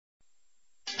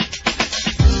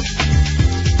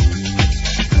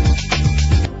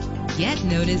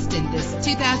noticed in this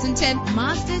 2010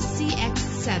 Mazda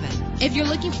CX-7. If you're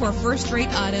looking for a first-rate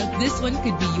auto, this one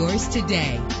could be yours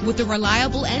today. With a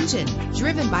reliable engine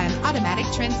driven by an automatic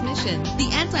transmission, the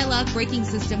anti-lock braking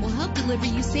system will help deliver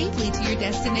you safely to your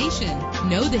destination.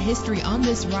 Know the history on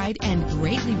this ride and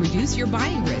greatly reduce your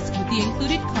buying risk with the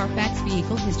included Carfax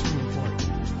Vehicle History Report.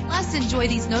 Plus, enjoy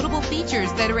these notable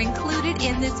features that are included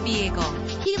in this vehicle: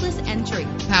 keyless entry,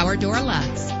 power door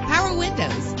locks, power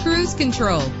windows, cruise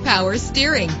control, power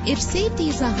steering. If safety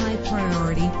is a high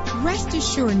priority, rest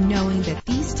assured knowing that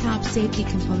these top safety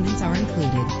components are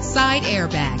included: side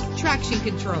airbag, traction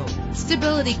control,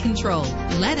 stability control.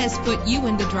 Let us put you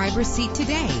in the driver's seat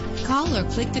today. Call or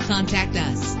click to contact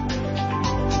us.